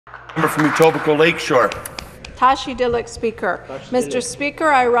Member from Etobicoke-Lakeshore. Tashi Dilek, Speaker. Mr. Speaker,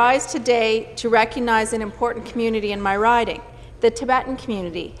 I rise today to recognize an important community in my riding. The Tibetan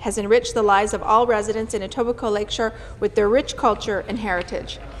community has enriched the lives of all residents in Etobicoke-Lakeshore with their rich culture and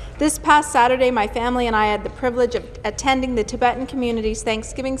heritage. This past Saturday, my family and I had the privilege of attending the Tibetan community's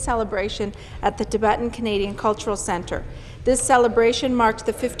Thanksgiving celebration at the Tibetan Canadian Cultural Centre. This celebration marked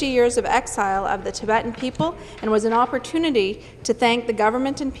the 50 years of exile of the Tibetan people and was an opportunity to thank the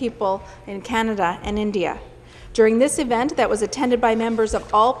government and people in Canada and India. During this event that was attended by members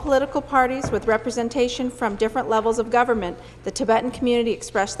of all political parties with representation from different levels of government, the Tibetan community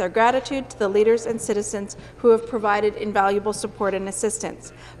expressed their gratitude to the leaders and citizens who have provided invaluable support and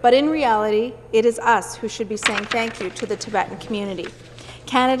assistance. But in reality, it is us who should be saying thank you to the Tibetan community.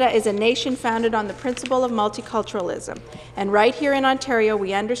 Canada is a nation founded on the principle of multiculturalism, and right here in Ontario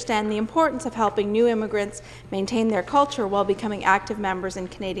we understand the importance of helping new immigrants maintain their culture while becoming active members in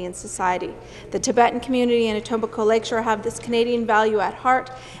Canadian society. The Tibetan community in Etobicoke-Lakeshore have this Canadian value at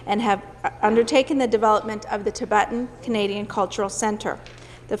heart and have undertaken the development of the Tibetan Canadian Cultural Centre.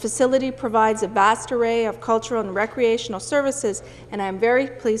 The facility provides a vast array of cultural and recreational services, and I am very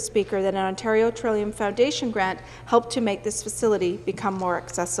pleased, Speaker, that an Ontario Trillium Foundation grant helped to make this facility become more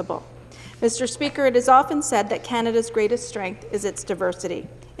accessible. Mr. Speaker, it is often said that Canada's greatest strength is its diversity.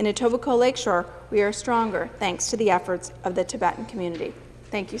 In Etobicoke-Lakeshore, we are stronger thanks to the efforts of the Tibetan community.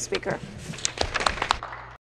 Thank you, Speaker.